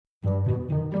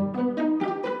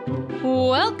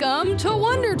Welcome to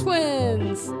Wonder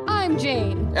Twins! I'm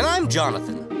Jane. And I'm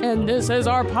Jonathan. And this is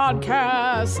our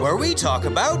podcast, where we talk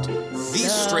about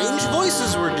these strange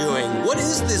voices we're doing. What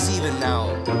is this even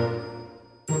now?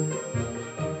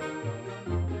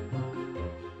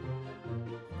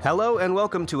 Hello and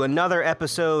welcome to another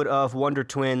episode of Wonder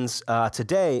Twins.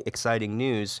 Today, exciting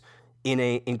news. In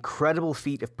an incredible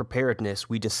feat of preparedness,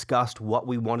 we discussed what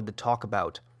we wanted to talk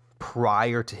about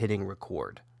prior to hitting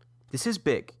record. This is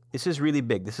big. This is really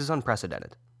big. This is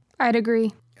unprecedented. I'd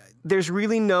agree. There's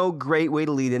really no great way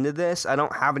to lead into this. I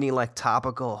don't have any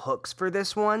topical hooks for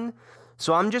this one.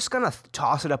 So I'm just going to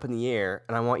toss it up in the air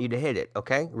and I want you to hit it.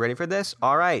 Okay? Ready for this?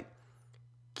 All right.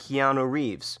 Keanu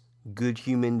Reeves, good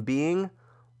human being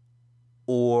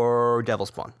or devil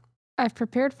spawn? I've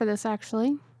prepared for this,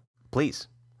 actually. Please.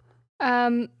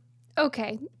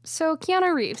 Okay. So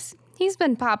Keanu Reeves, he's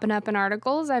been popping up in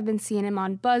articles. I've been seeing him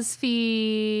on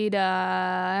BuzzFeed,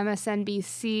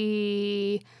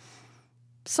 MSNBC,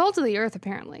 Salt of the Earth,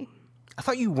 apparently. I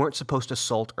thought you weren't supposed to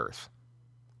salt Earth.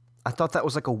 I thought that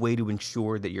was a way to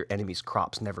ensure that your enemy's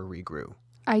crops never regrew.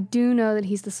 I do know that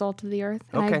he's the salt of the earth,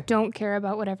 and Okay. I don't care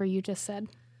about whatever you just said.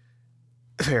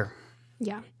 Fair.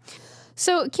 Yeah.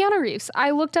 So Keanu Reeves,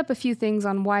 I looked up a few things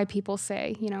on why people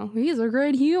say, he's a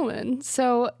great human.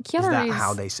 So Keanu Is that Reeves,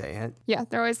 how they say it? Yeah,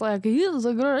 they're always like, he's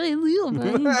a great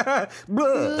human.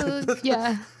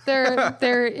 Yeah,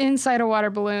 they're inside a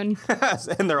water balloon,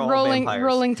 And they're all vampires.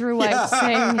 rolling through life,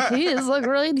 saying he is a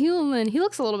great human. He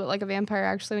looks a little bit like a vampire,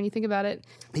 actually, when you think about it.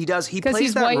 He does. He Because plays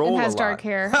he's that white role and has a dark lot.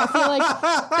 hair. I feel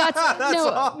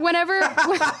like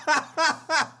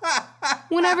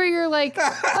whenever you're like,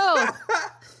 oh,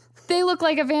 they look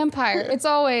like a vampire, it's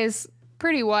always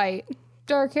pretty white,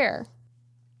 dark hair.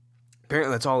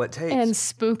 Apparently that's all it takes. And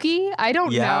spooky? I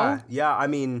don't know. Yeah, I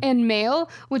mean... And male,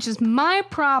 which is my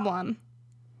problem.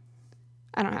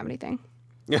 I don't have anything.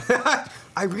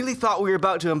 I really thought we were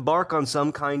about to embark on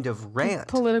some kind of rant.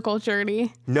 Political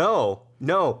journey. No.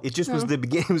 It just was the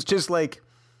beginning. It was just like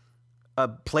a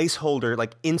placeholder,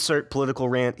 insert political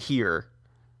rant here.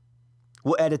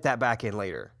 We'll edit that back in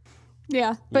later.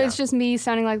 Yeah, but it's just me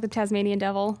sounding like the Tasmanian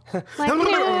devil. Or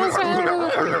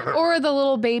the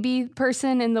little baby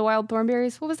person in the Wild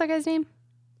Thornberries. What was that guy's name?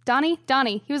 Donnie?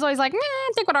 He was always like...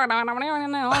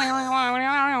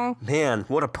 Man,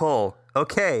 what a pull.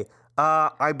 Okay,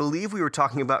 I believe we were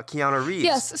talking about Keanu Reeves.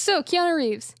 Yes, so Keanu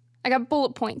Reeves. I got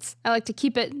bullet points. I like to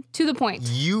keep it to the point.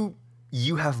 You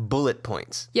have bullet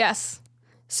points. Yes.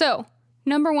 So,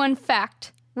 number one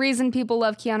fact. Reason people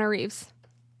love Keanu Reeves.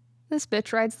 This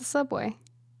bitch rides the subway.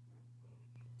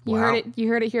 You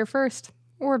heard it here first.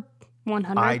 Or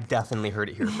 100. I definitely heard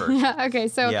it here first. Yeah, okay,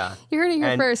 so you heard it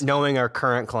here first. Knowing our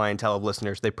current clientele of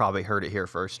listeners, they probably heard it here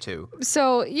first too.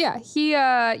 So, yeah,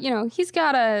 he's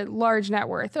got a large net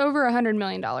worth, over $100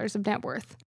 million of net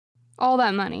worth. All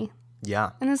that money.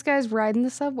 Yeah. And this guy's riding the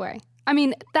subway. I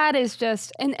mean, that is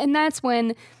just, and that's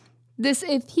when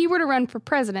if he were to run for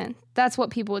president, that's what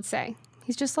people would say.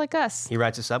 He's just like us. He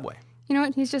rides the subway. You know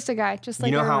what? He's just a guy, just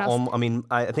like everyone else.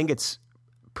 I think it's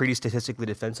pretty statistically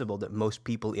defensible that most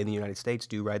people in the United States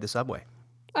do ride the subway.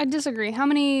 I disagree. How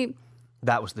many?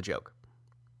 That was the joke.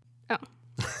 Oh.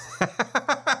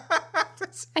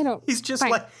 I don't. He's just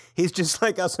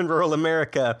like us in rural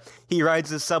America. He rides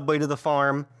the subway to the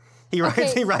farm. He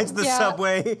rides the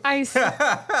subway.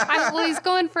 Well, he's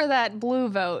going for that blue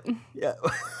vote. Yeah.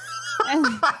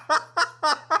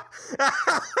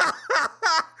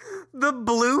 The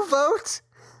blue vote?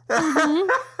 Mm-hmm.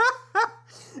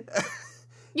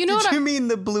 You mean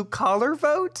the blue collar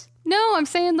vote? No, I'm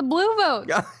saying the blue vote.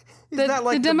 Is that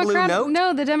like the blue note?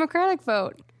 No, the Democratic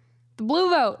vote. The blue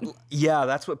vote. Yeah,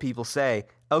 that's what people say.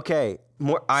 Okay,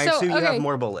 I assume you have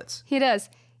more bullets. He does.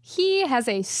 He has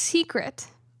a secret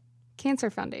cancer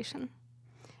foundation.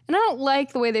 And I don't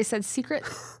like the way they said secret.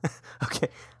 Okay,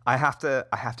 I have to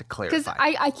clarify. Because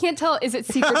I can't tell, is it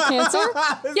secret cancer?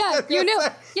 Yeah, you knew.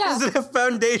 Yeah. Is it a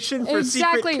foundation for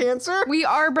secret cancer? We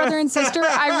are brother and sister.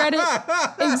 I read it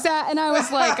and I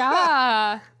was like,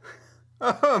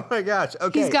 Oh my gosh.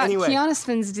 Okay, he's got anyway.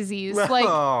 Keanu disease.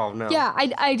 Oh, no. Yeah,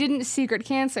 I didn't secret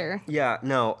cancer. Yeah,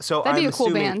 no. So That'd be a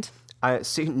cool band.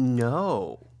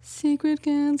 No. Secret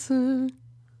cancer.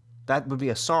 That would be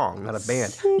a song, not a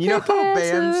band. You know how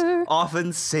bands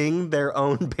often sing their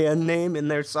own band name in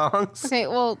their songs? Okay,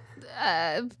 well,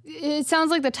 it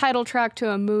sounds like the title track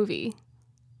to a movie.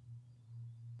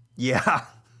 Yeah.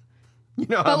 You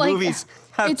know how movies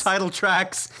have title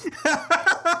tracks?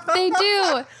 They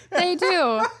do. Okay,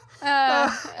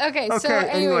 so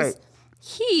anyways,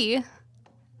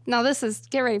 now this is,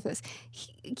 get ready for this.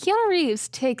 Keanu Reeves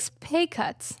takes pay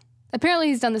cuts Apparently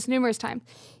he's done this numerous times.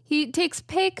 He takes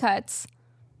pay cuts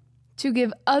to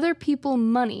give other people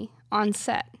money on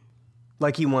set.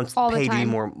 Like he wants pay to be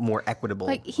more equitable.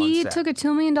 Like he on set. took a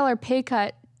 $2 million pay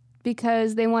cut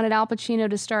because they wanted Al Pacino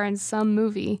to star in some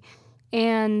movie,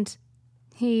 and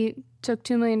he took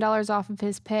 $2 million off of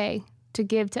his pay to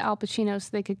give to Al Pacino so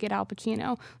they could get Al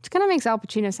Pacino, which kind of makes Al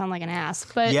Pacino sound like an ass.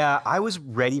 But yeah, I was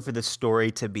ready for this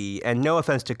story to be, and no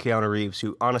offense to Keanu Reeves,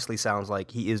 who honestly sounds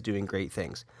like he is doing great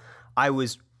things. I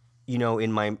was,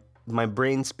 in my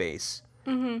brain space,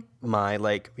 my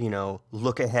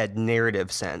look ahead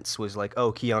narrative sense was like,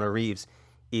 oh, Keanu Reeves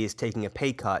is taking a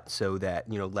pay cut so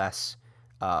that less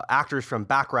actors from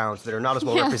backgrounds that are not as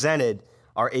well represented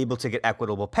are able to get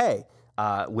equitable pay.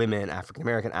 Women, African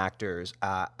American actors,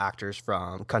 actors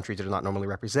from countries that are not normally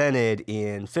represented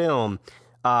in film.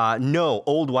 No,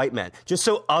 old white men. Just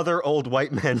so other old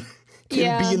white men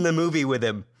can be in the movie with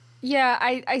him. Yeah,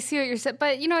 I see what you're saying.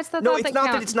 But, it's the thought No, it's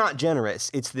not that it's not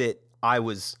generous. It's that I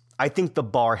think the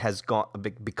bar has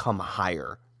become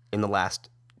higher in the last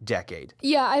decade.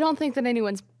 Yeah, I don't think that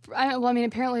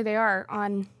apparently they are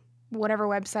on whatever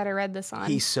website I read this on.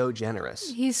 He's so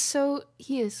generous. He is so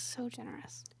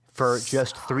generous. For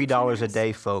just $3 a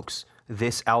day, folks,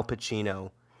 this Al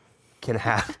Pacino can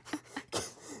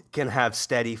have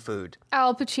steady food.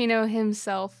 Al Pacino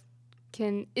himself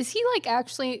is he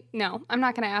actually, no, I'm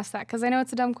not going to ask that because I know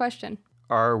it's a dumb question.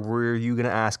 Or were you going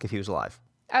to ask if he was alive?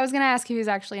 I was going to ask if he was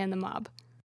actually in the mob.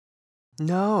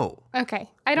 No. Okay.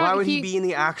 Why would he be in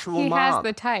the actual mob? He has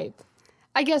the type.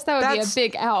 I guess that would be a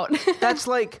big out. That's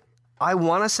like, I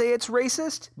want to say it's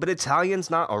racist, but Italian's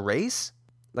not a race.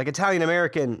 Like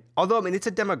Italian-American, although, it's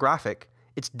a demographic.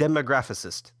 It's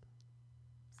demographicist.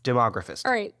 Demographist.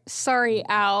 All right. Sorry,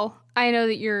 Al. I know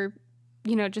that you're,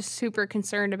 just super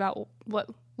concerned about what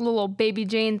little old baby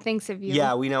Jane thinks of you.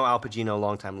 Yeah, we know Al Pacino,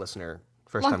 long-time listener,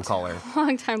 first-time caller.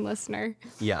 Long-time listener.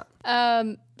 Yeah.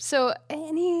 So,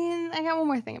 I got one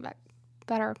more thing about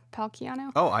our pal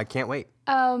Keanu. Oh, I can't wait.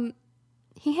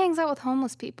 He hangs out with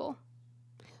homeless people,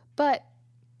 but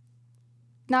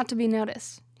not to be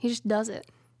noticed. He just does it.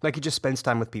 Like he just spends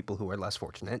time with people who are less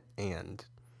fortunate and...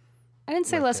 I didn't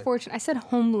say less fortunate. I said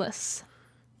homeless.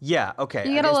 Yeah, okay.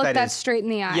 You gotta look that straight in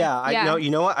the eye. Yeah,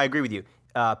 you know what? I agree with you.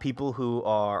 People who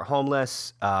are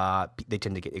homeless, they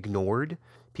tend to get ignored.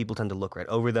 People tend to look right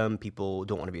over them. People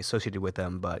don't want to be associated with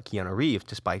them. But Keanu Reeves,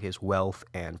 despite his wealth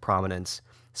and prominence,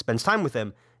 spends time with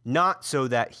them, not so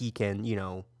that he can,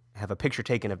 have a picture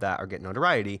taken of that or get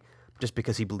notoriety, just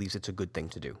because he believes it's a good thing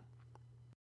to do.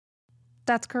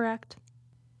 That's correct.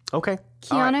 Okay.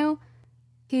 Keanu,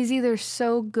 he's either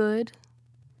so good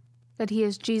that he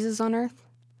is Jesus on earth,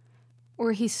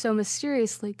 or he's so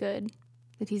mysteriously good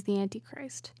that he's the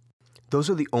Antichrist. Those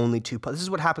are the only two. This is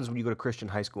what happens when you go to Christian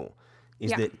high school,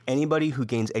 is that anybody who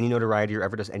gains any notoriety or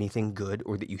ever does anything good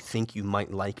or that you think you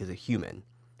might like as a human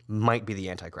might be the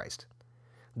Antichrist.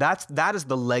 That is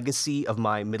the legacy of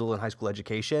my middle and high school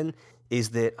education,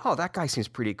 is that, oh, that guy seems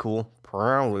pretty cool.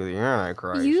 Probably the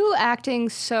Antichrist. You acting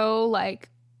so,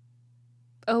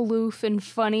 aloof and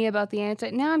funny about the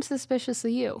now I'm suspicious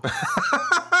of you.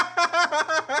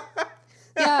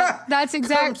 Yeah, that's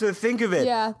exactly. Come to think of it,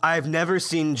 I've never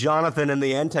seen Jonathan and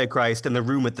the Antichrist in the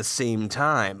room at the same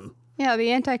time. Yeah,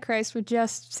 the Antichrist would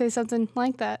just say something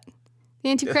like that.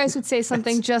 The Antichrist would say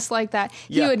something just like that.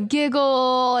 He would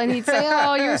giggle and he'd say,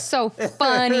 "Oh, you're so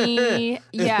funny."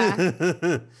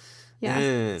 Yeah.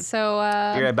 Yeah. So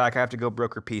be right back. I have to go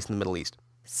broker peace in the Middle East.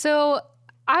 So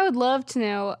I would love to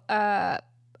know.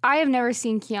 I have never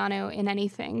seen Keanu in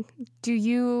anything. Do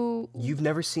you? You've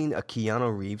never seen a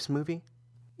Keanu Reeves movie?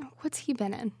 What's he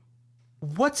been in?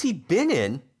 What's he been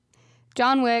in?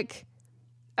 John Wick.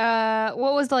 What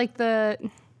was the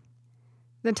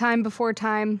time before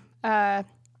time?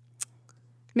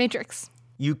 Matrix.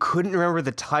 You couldn't remember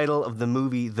the title of the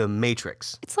movie The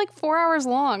Matrix. It's 4 hours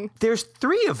long. There's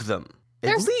 3 of them.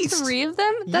 There's at least 3 of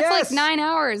them? That's 9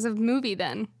 hours of movie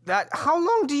then. How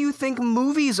long do you think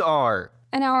movies are?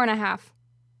 An hour and a half.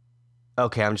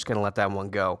 Okay, I'm just going to let that one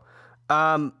go.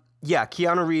 Yeah,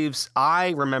 Keanu Reeves,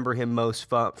 I remember him most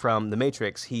from The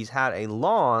Matrix. He's had a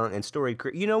long and storied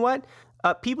career. You know what?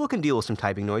 People can deal with some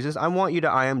typing noises. I want you to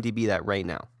IMDb that right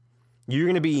now. You're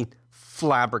going to be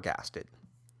flabbergasted.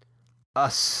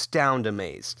 Astound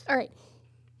amazed. All right.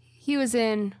 He was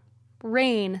in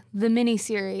Rain, the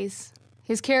miniseries.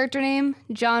 His character name,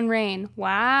 John Rain.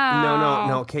 Wow.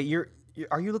 No. Okay,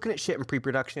 are you looking at shit in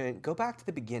pre-production? Go back to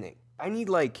the beginning. I need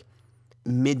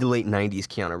mid to late 90s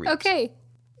Keanu Reeves. Okay.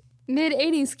 Mid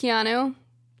 80s Keanu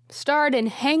starred in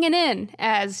Hangin' In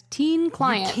as teen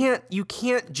client. You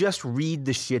can't just read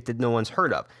the shit that no one's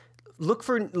heard of. Look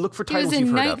for He titles was in you've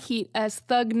heard Night of. Heat as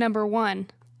Thug Number 1.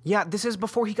 Yeah, this is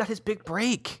before he got his big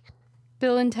break.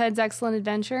 Bill and Ted's Excellent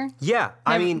Adventure. Yeah,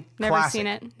 Never classic. seen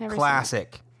it. Never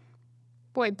Classic. Seen it.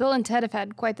 Boy, Bill and Ted have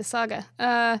had quite the saga.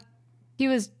 He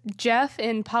was Jeff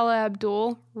in Paula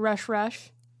Abdul, Rush Rush.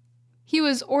 He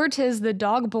was Ortiz the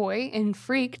dog boy in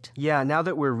Freaked. Yeah, now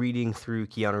that we're reading through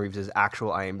Keanu Reeves'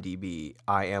 actual IMDb,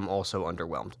 I am also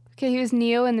underwhelmed. Okay, he was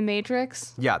Neo in The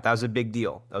Matrix. Yeah, that was a big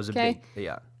deal. That was a Okay. big,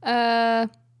 yeah.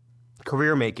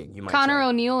 Career making, you might Connor say.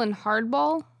 O'Neill in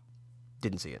Hardball.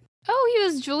 Didn't see it. Oh, he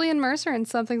was Julian Mercer in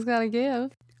Something's Gotta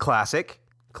Give. Classic.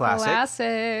 He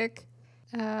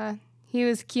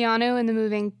was Keanu in the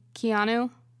movie Keanu.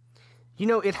 You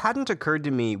know, it hadn't occurred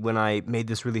to me when I made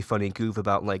this really funny goof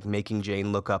about, like, making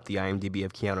Jane look up the IMDb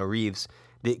of Keanu Reeves,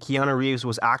 that Keanu Reeves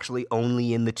was actually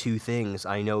only in the two things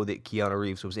I know that Keanu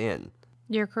Reeves was in.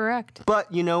 You're correct.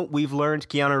 But, you know, we've learned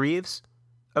Keanu Reeves,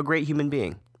 a great human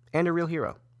being, and a real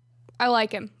hero. I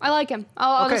like him. I'll Okay. come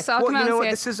out Well, and you know say what?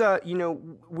 it. This is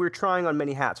we're trying on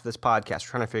many hats for this podcast.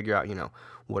 We're trying to figure out,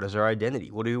 what is our identity?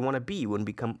 What do we want to be when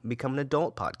we become an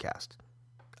adult podcast?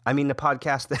 I mean, the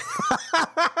podcast that...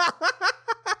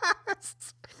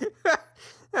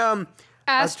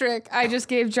 Asterisk, I just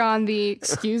gave John the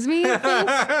excuse me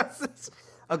face.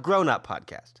 A grown-up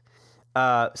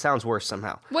podcast. Sounds worse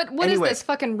somehow. What Anyway. is this,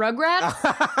 fucking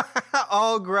Rugrat?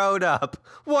 All grown up.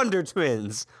 Wonder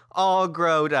Twins. All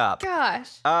grown up.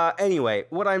 Gosh. Anyway,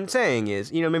 what I'm saying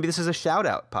is, maybe this is a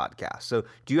shout-out podcast. So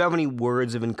do you have any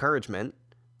words of encouragement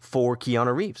for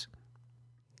Keanu Reeves?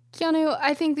 Keanu,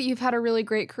 I think that you've had a really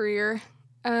great career.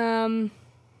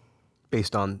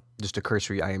 Based on just a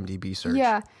cursory IMDb search.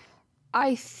 Yeah.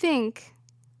 I think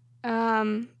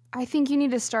you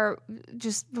need to start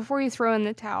just before you throw in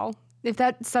the towel, if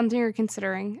that's something you're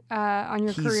considering on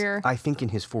your career. I think in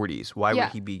his 40s. Why would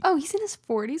he be... Oh, he's in his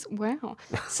 40s? Wow.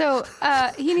 So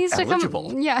he needs to Eligible.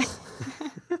 come... Yeah.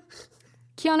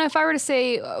 Keanu, if I were to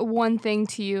say one thing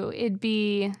to you, it'd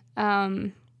be,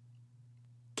 can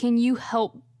you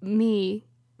help me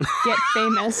get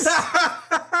famous?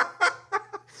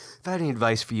 If I had any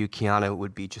advice for you, Keanu, it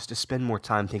would be just to spend more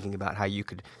time thinking about how you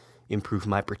could improve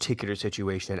my particular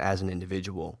situation as an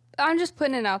individual. I'm just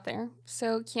putting it out there.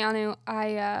 So, Keanu,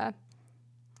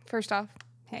 first off,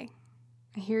 hey,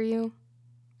 I hear you,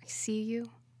 I see you,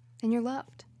 and you're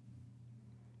loved.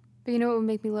 But you know what would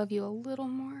make me love you a little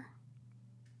more?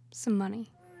 Some money.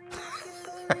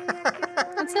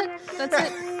 That's it.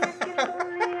 I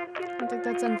don't think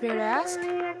that's unfair to ask.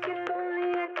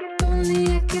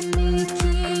 Only I can meet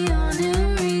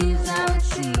Keanu Reeves. I would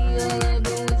see all of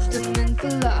the wisdom and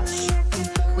philosophy.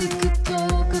 We could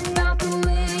talk about the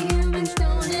way humans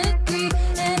don't agree.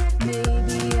 And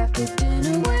maybe after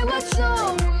dinner, where what's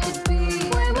all would be.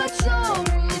 Where what's all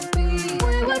would be.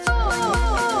 Where what's all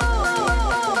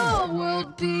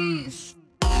world peace.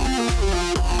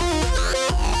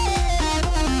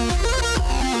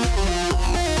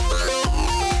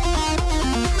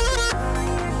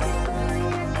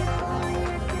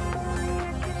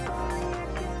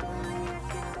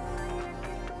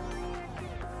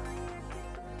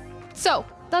 So,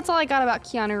 that's all I got about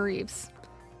Keanu Reeves.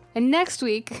 And next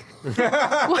week, we'll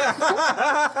have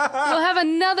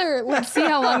another, let's see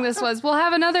how long this was. We'll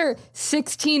have another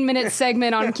 16-minute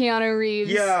segment on Keanu Reeves.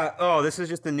 Yeah. Oh, this is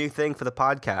just a new thing for the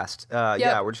podcast.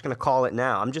 Yeah, we're just going to call it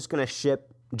now. I'm just going to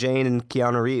ship Jane and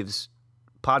Keanu Reeves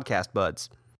podcast buds.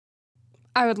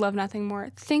 I would love nothing more.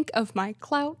 Think of my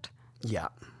clout. Yeah,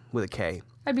 with a K.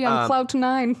 I'd be on clout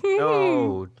 9.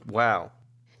 Oh, wow.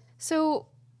 So,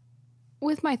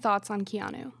 with my thoughts on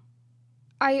Keanu,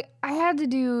 I had to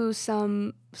do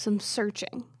some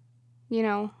searching,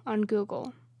 on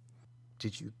Google.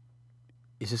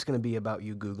 Is this going to be about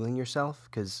you Googling yourself?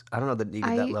 Because I don't know that it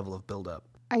needed that level of buildup.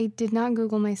 I did not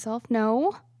Google myself,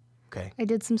 no. Okay. I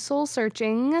did some soul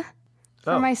searching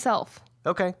for myself,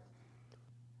 Okay.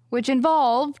 which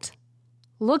involved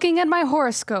looking at my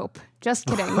horoscope. Just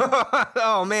kidding.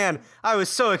 Oh, man. I was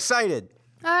so excited.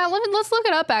 Let's look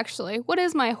it up, actually. What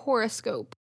is my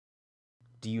horoscope?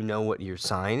 Do you know what your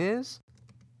sign is?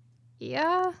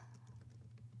 Yeah.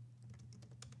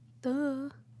 Duh.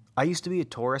 I used to be a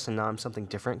Taurus, and now I'm something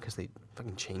different because they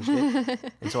fucking changed it.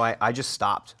 And so I just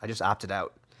stopped. I just opted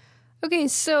out. Okay,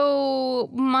 so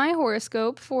my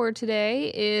horoscope for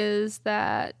today is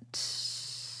that...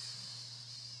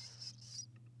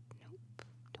 Nope,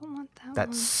 don't want that That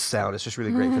one. sound is just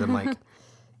really great for the mic.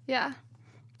 Yeah.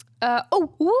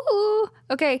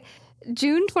 Okay,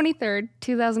 June 23rd,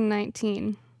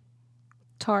 2019.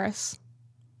 Taurus.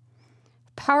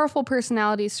 Powerful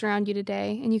personalities surround you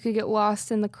today, and you could get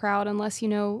lost in the crowd unless you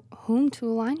know whom to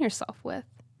align yourself with.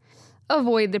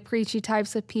 avoid the preachy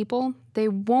types of people. They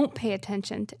won't pay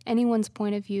attention to anyone's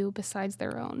point of view besides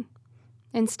their own.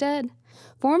 Instead,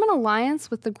 form an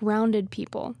alliance with the grounded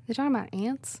people. They're talking about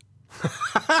ants?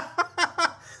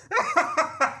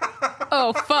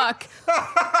 Oh, fuck.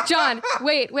 John,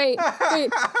 wait.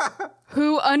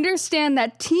 Who understand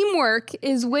that teamwork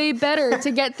is way better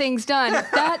to get things done.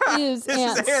 That is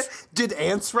ants. Did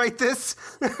ants write this?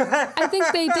 I think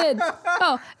they did.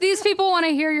 Oh, these people want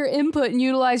to hear your input and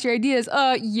utilize your ideas.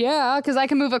 Yeah, because I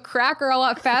can move a cracker a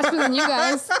lot faster than you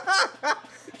guys.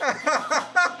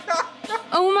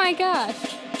 Oh my gosh.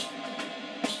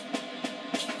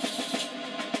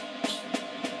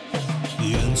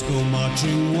 The ants go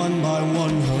marching one by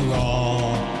one,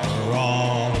 hurrah,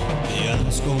 hurrah. The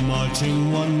ants go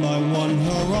marching one by one,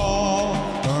 hurrah,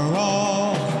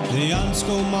 hurrah. The ants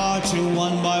go marching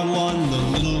one by one. The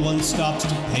little one stops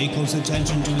to pay close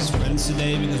attention to his friends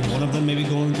today because one of them may be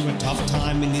going through a tough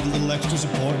time and need a little extra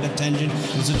support and attention.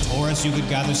 There's a Taurus, you could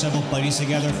gather several buddies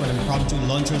together for an impromptu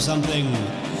lunch or something.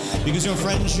 Because your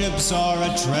friendships are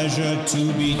a treasure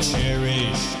to be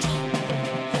cherished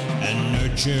and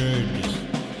nurtured.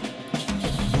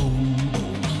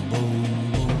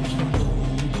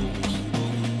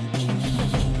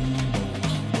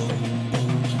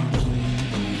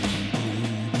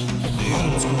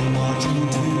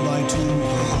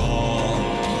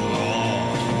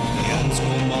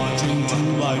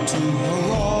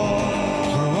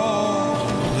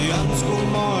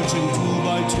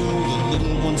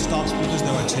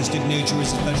 Nature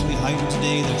is especially heightened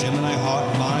today. The Gemini heart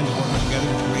and mind are working together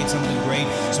to create something great.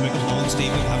 So make a bold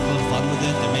statement, have a little fun with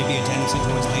it. There may be a tendency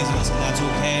towards laziness, and that's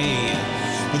okay.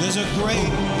 But there's a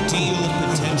great deal of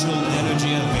potential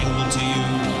energy available to you.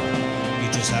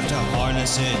 You just have to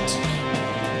harness it.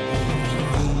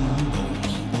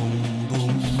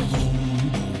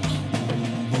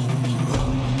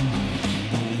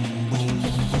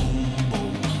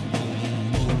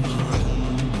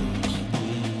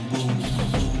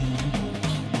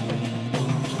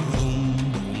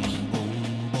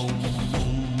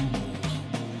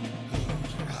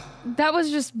 That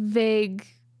was just vague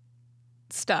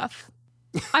stuff.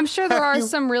 I'm sure there are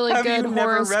some really good horoscopes. Have you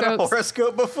never read a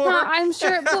horoscope before? No, I'm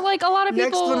sure, but like a lot of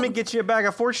people. Next, let me get you a bag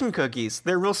of fortune cookies.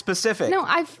 They're real specific. No,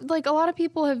 a lot of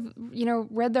people have,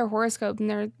 read their horoscope and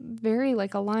they're very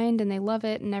like aligned and they love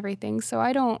it and everything. So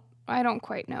I don't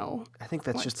quite know. I think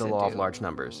that's just the law of large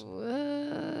numbers.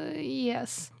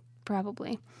 Yes,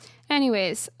 probably.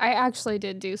 Anyways, I actually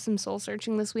did do some soul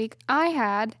searching this week. I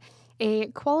had a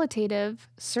qualitative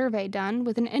survey done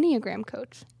with an Enneagram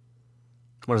coach.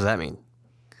 What does that mean?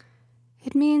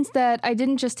 It means that I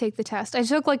didn't just take the test. I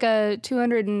took like a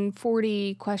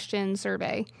 240 question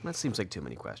survey. That seems like too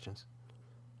many questions.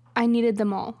 I needed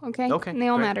them all, okay? Okay. And they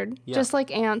all great. mattered. Yeah. Just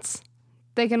like ants,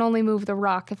 they can only move the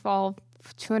rock if all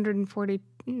 240...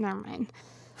 Never mind.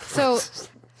 So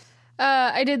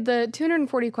I did the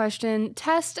 240 question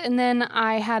test, and then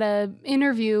I had a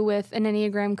interview with an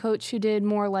Enneagram coach who did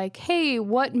more like, hey,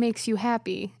 what makes you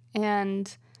happy?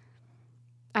 And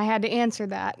I had to answer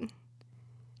that.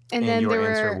 And then your there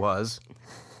answer were, was?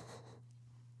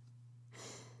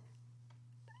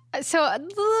 So let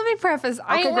me preface.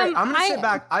 Okay, great. I'm going to sit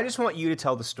back. I just want you to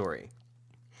tell the story.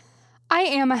 I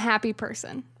am a happy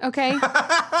person, okay?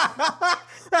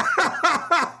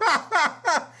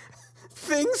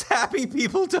 Things happy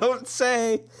people don't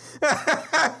say.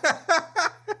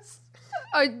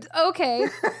 Okay.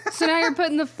 So now you're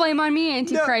putting the flame on me,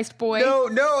 Antichrist boy.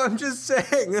 No, I'm just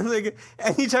saying. Like,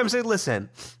 anytime I say, listen,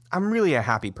 I'm really a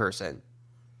happy person.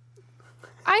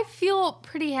 I feel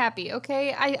pretty happy,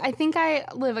 okay? I think I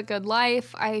live a good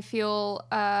life. I feel,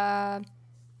 I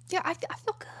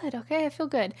feel good, okay? I feel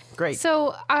good. Great.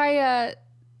 So I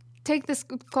take this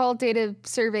qualitative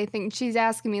survey thing. She's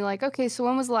asking me, like, okay, so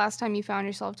when was the last time you found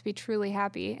yourself to be truly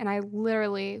happy? And I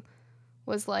literally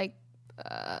was like,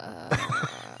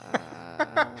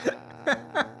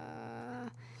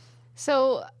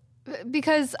 So,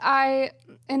 because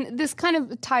and this kind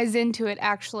of ties into it,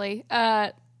 actually,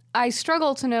 I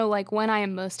struggle to know, like, when I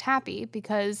am most happy,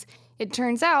 because it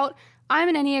turns out I'm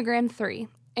an Enneagram 3,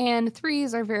 and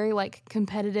 3s are very, like,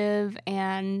 competitive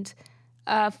and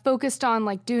focused on,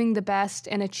 like, doing the best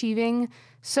and achieving.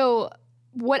 So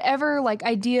whatever, like,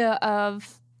 idea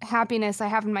of happiness I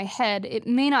have in my head, it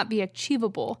may not be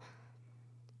achievable.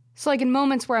 So, like, in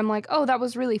moments where I'm like, oh, that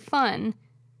was really fun,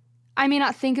 I may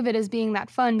not think of it as being that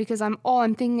fun because all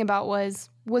I'm thinking about was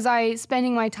I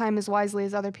spending my time as wisely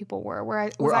as other people were?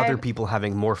 Were other people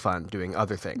having more fun doing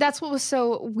other things? That's what was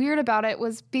so weird about it,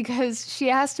 was because she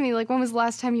asked me, like, when was the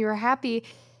last time you were happy?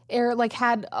 or like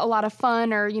had a lot of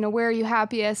fun, or, where are you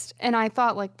happiest? And I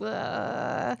thought like,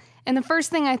 ugh. And the first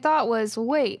thing I thought was,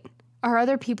 wait, are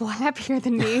other people happier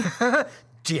than me?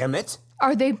 Damn it.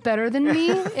 Are they better than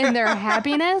me in their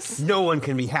happiness? No one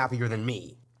can be happier than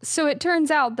me. So it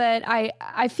turns out that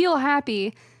I feel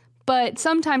happy, but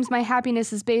sometimes my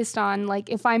happiness is based on like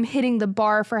if I'm hitting the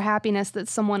bar for happiness that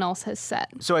someone else has set.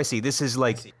 So I see. This is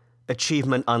like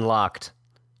achievement unlocked.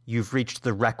 You've reached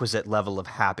the requisite level of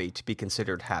happy to be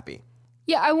considered happy.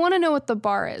 Yeah, I want to know what the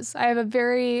bar is. I have a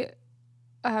very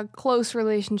close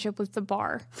relationship with the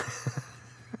bar.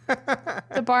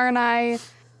 The bar and I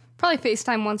probably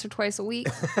FaceTime once or twice a week.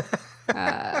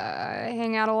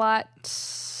 Hang out a lot.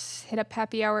 Hit up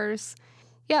happy hours.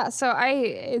 Yeah, so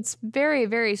it's very,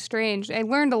 very strange. I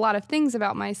learned a lot of things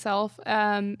about myself,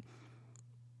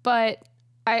 but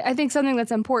I think something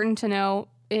that's important to know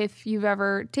if you've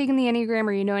ever taken the Enneagram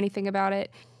or you know anything about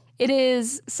it, it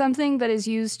is something that is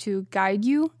used to guide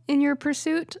you in your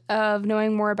pursuit of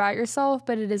knowing more about yourself,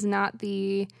 but it is not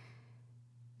the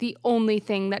only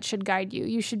thing that should guide you.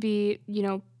 You should be,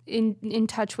 in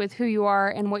touch with who you are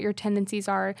and what your tendencies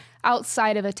are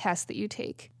outside of a test that you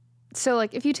take. So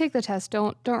like if you take the test,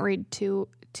 don't read too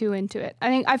into it.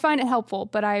 I find it helpful,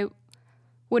 but I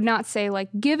would not say like,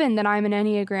 given that I'm an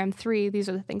Enneagram 3, these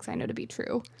are the things I know to be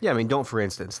true. Yeah, I mean, don't, for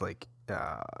instance, like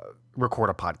record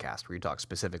a podcast where you talk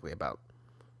specifically about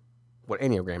what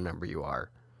Enneagram number you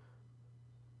are.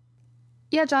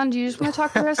 Yeah, John, do you just want to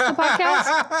talk the rest of the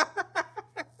podcast?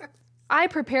 I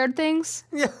prepared things.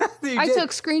 Yeah, I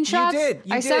took screenshots.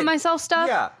 You I sent myself stuff.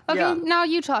 Yeah. Okay, yeah. now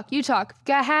you talk.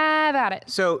 Have at it.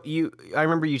 So I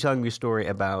remember you telling me a story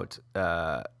about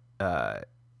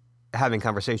having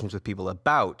conversations with people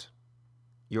about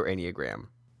your Enneagram.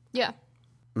 Yeah.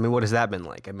 I mean, what has that been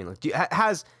like? I mean, like,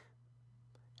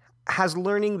 has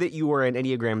learning that you are an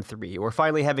Enneagram 3, or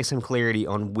finally having some clarity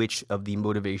on which of the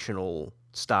motivational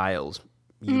styles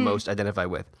you most identify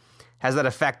with, has that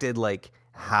affected like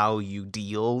how you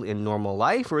deal in normal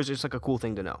life, or is it just like a cool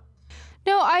thing to know?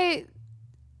 No, I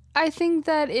think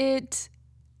that it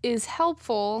is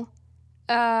helpful,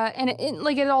 and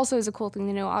it also is a cool thing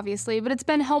to know, obviously. But it's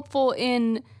been helpful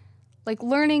in like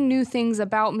learning new things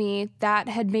about me that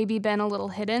had maybe been a little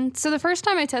hidden. So the first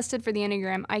time I tested for the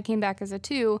Enneagram, I came back as a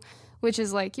 2, which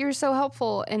is like you're so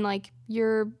helpful, and like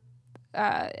you're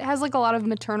has like a lot of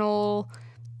maternal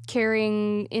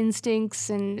caring instincts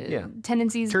and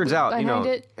tendencies. Turns out,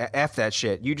 it. F that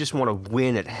shit. You just want to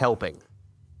win at helping.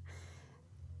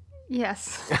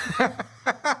 Yes.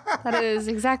 That is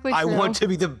exactly true. I want to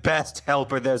be the best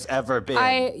helper there's ever been.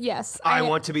 I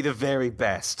want to be the very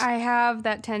best. I have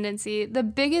that tendency. The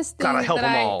biggest thing Gotta help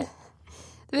them all.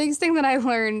 The biggest thing that I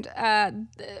learned,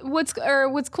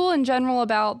 what's cool in general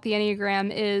about the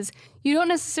Enneagram is you don't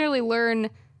necessarily learn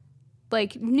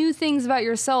like new things about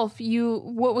yourself.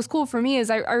 What was cool for me is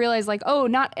I realized like, oh,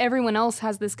 not everyone else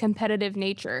has this competitive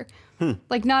nature.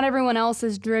 Like not everyone else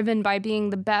is driven by being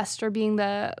the best or being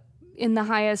in the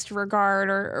highest regard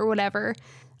or whatever.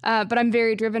 But I'm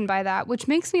very driven by that, which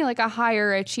makes me like a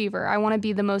higher achiever. I want to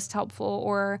be the most helpful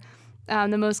or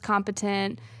the most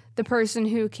competent, the person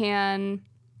who can,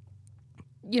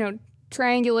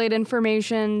 triangulate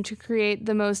information to create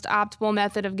the most optimal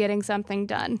method of getting something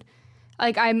done.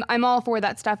 Like I'm all for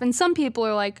that stuff. And some people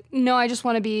are like, no, I just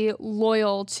want to be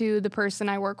loyal to the person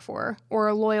I work for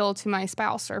or loyal to my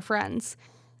spouse or friends,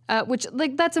 which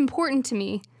like that's important to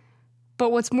me.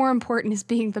 But what's more important is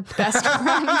being the best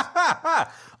friend.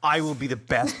 I will be the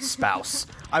best spouse.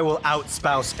 I will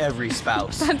outspouse every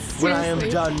spouse. When I am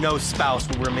done, no spouse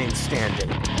will remain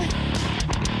standing.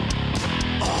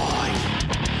 I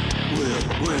will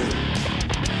win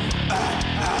at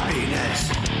happiness.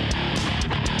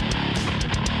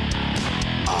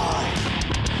 I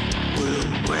will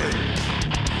win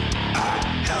at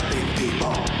helping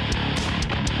people.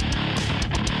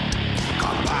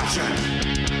 Compassion.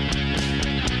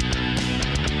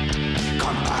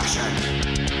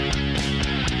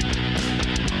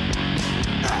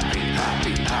 Happy,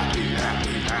 happy, happy,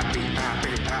 happy, happy, happy,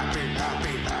 happy,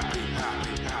 happy, happy,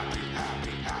 happy,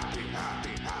 happy, happy,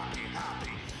 happy, happy, happy.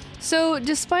 So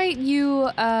despite you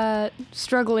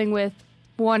struggling with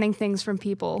wanting things from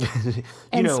people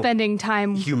and spending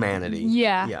time... Humanity.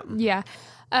 Yeah.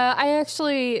 I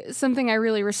actually, something I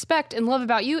really respect and love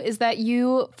about you is that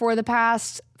you, for the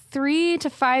past 3 to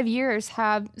 5 years,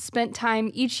 have spent time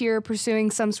each year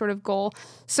pursuing some sort of goal.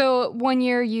 So one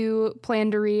year you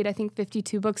planned to read, I think,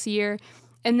 52 books a year.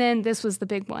 And then this was the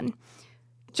big one.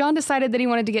 John decided that he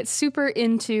wanted to get super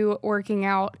into working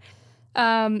out.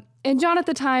 And John at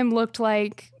the time looked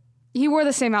like He wore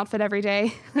the same outfit every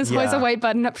day. It was always a Yeah. white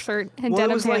button-up shirt and Well, it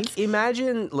denim was pants. like,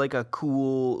 imagine like a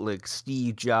cool like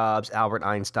Steve Jobs, Albert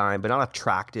Einstein, but not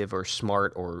attractive or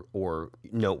smart or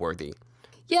noteworthy.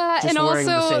 Yeah, Just and wearing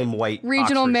the also same white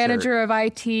regional Oxford manager of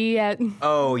IT at.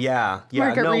 Oh yeah.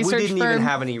 Market No, we research didn't firm. even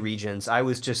have any regions. I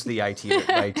was just the IT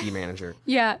manager.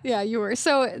 Yeah, you were.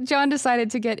 So John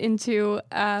decided to get into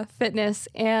fitness,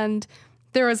 and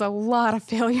there was a lot of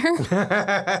failure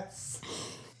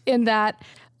in that.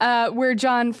 Where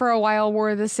John, for a while,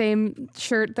 wore the same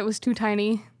shirt that was too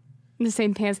tiny, and the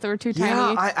same pants that were too tiny.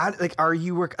 Yeah, I like. Are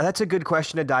you? That's a good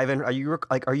question to dive in. Are you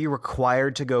Are you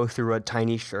required to go through a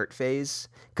tiny shirt phase?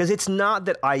 Because it's not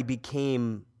that I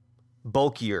became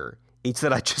bulkier. It's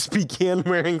that I just began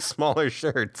wearing smaller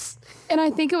shirts. And I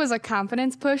think it was a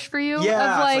confidence push for you. Yeah,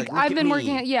 Of it's like, like, look I've at been me.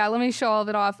 working at, let me show all of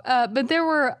it off. But there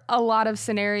were a lot of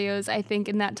scenarios, I think,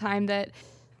 in that time that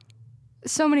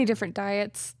so many different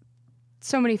diets,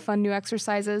 so many fun new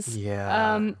exercises.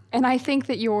 Yeah. And I think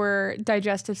that your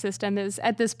digestive system is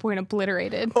at this point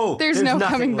obliterated. Oh, there's no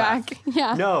nothing coming left. back.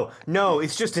 Yeah. No,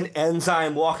 it's just an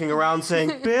enzyme walking around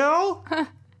saying, Bill?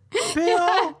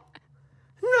 Bill?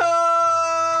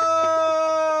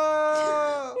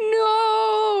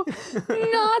 No,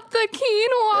 not the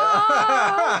quinoa.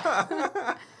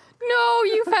 No,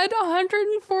 you've had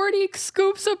 140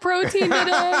 scoops of protein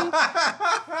today.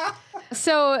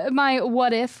 So my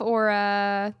what if, or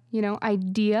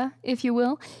idea, if you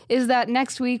will, is that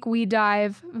next week we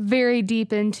dive very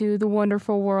deep into the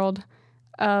wonderful world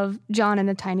of John in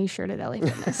a tiny shirt at LA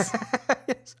Fitness.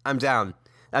 I'm down.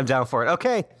 I'm down for it.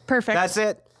 Okay. Perfect. That's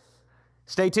it.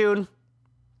 Stay tuned.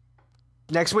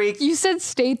 Next week. You said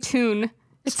stay tuned.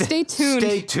 It's stay tuned.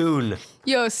 Stay tuned.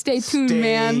 Yo, stay tuned,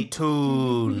 man. Stay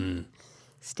tuned.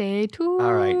 Stay tuned.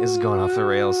 All right, this is going off the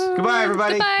rails. Goodbye,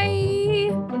 everybody.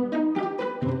 Goodbye.